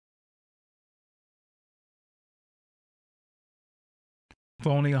For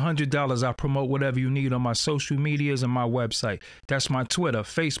only $100, I promote whatever you need on my social medias and my website. That's my Twitter,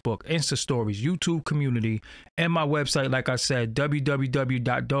 Facebook, Insta Stories, YouTube community, and my website, like I said,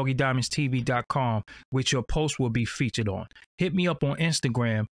 www.doggiediamondstv.com, which your post will be featured on. Hit me up on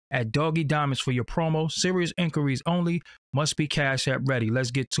Instagram at Doggie Diamonds for your promo. Serious inquiries only. Must be Cash App ready. Let's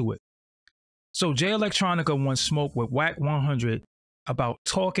get to it. So Jay Electronica once smoked with Wack 100 about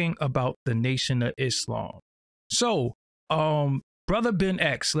talking about the Nation of Islam. So, Brother Ben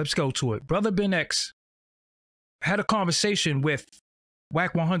X, let's go to it. Brother Ben X had a conversation with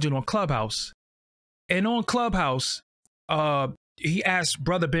Wack 100 on Clubhouse. And on Clubhouse, he asked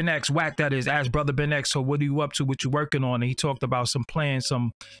Brother Ben X, Wack that is, asked Brother Ben X, so what are you up to, what you working on? And he talked about some plans,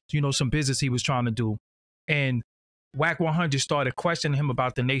 some business he was trying to do. And Wack 100 started questioning him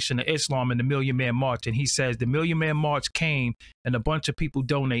about the Nation of Islam and the Million Man March. And he says the Million Man March came and a bunch of people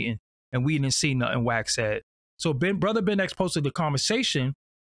donating and we didn't see nothing, Wack said. So Brother Ben X posted the conversation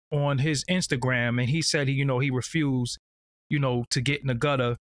on his Instagram, and he said he refused, to get in the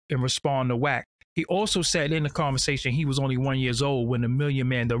gutter and respond to Wack. He also said in the conversation he was only 1 year old when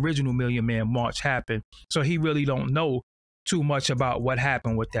the original Million Man March happened. So he really don't know too much about what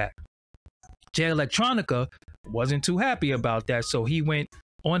happened with that. Jay Electronica wasn't too happy about that. So he went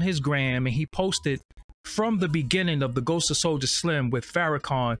on his gram and he posted from the beginning of the Ghost of Soldier Slim with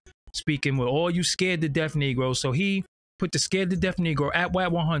Farrakhan speaking with all you scared to death Negroes. So he put the scared to death Negro at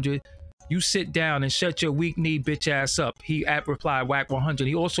Wack 100. You sit down and shut your weak knee bitch ass up. He replied Wack 100.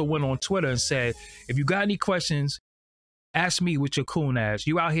 He also went on Twitter and said, if you got any questions, ask me with your coon ass.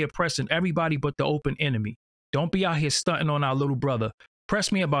 You out here pressing everybody but the open enemy. Don't be out here stunting on our little brother. Press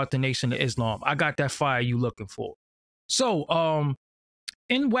me about the Nation of Islam. I got that fire you looking for. So,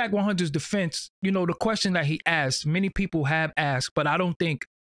 in Wack 100's defense, the question that he asked, many people have asked, but I don't think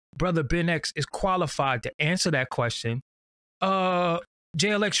Brother Ben X is qualified to answer that question. Jay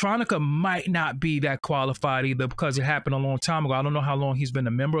Electronica might not be that qualified either because it happened a long time ago. I don't know how long he's been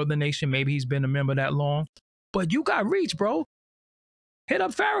a member of the Nation. Maybe he's been a member that long. But you got reach, bro. Hit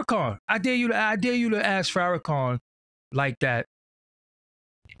up Farrakhan. I dare you to ask Farrakhan like that.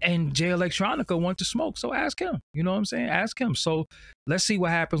 And Jay Electronica want to smoke, so ask him. You know what I'm saying? Ask him. So let's see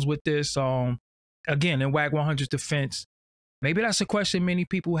what happens with this. Again, in Wack 100's defense, maybe that's a question many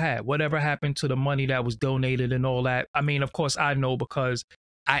people had. Whatever happened to the money that was donated and all that? I mean, of course, I know because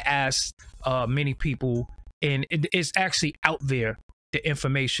I asked many people, and it's actually out there, the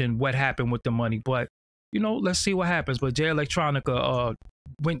information, what happened with the money. But, let's see what happens. But Jay Electronica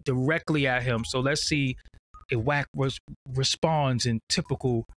went directly at him. So let's see if Wack responds in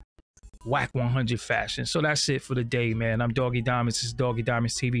typical Wack 100 fashion. So that's it for the day, man. I'm Doggie Diamonds. This is Doggie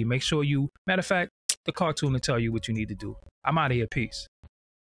Diamonds TV. Make sure matter of fact, the cartoon will tell you what you need to do. I'm out of here. Peace.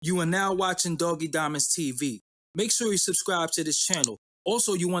 You are now watching Doggie Diamonds TV. Make sure you subscribe to this channel.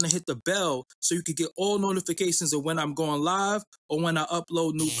 Also, you want to hit the bell so you can get all notifications of when I'm going live or when I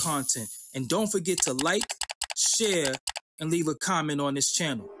upload new content. And don't forget to like, share, and leave a comment on this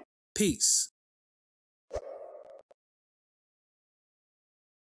channel. Peace.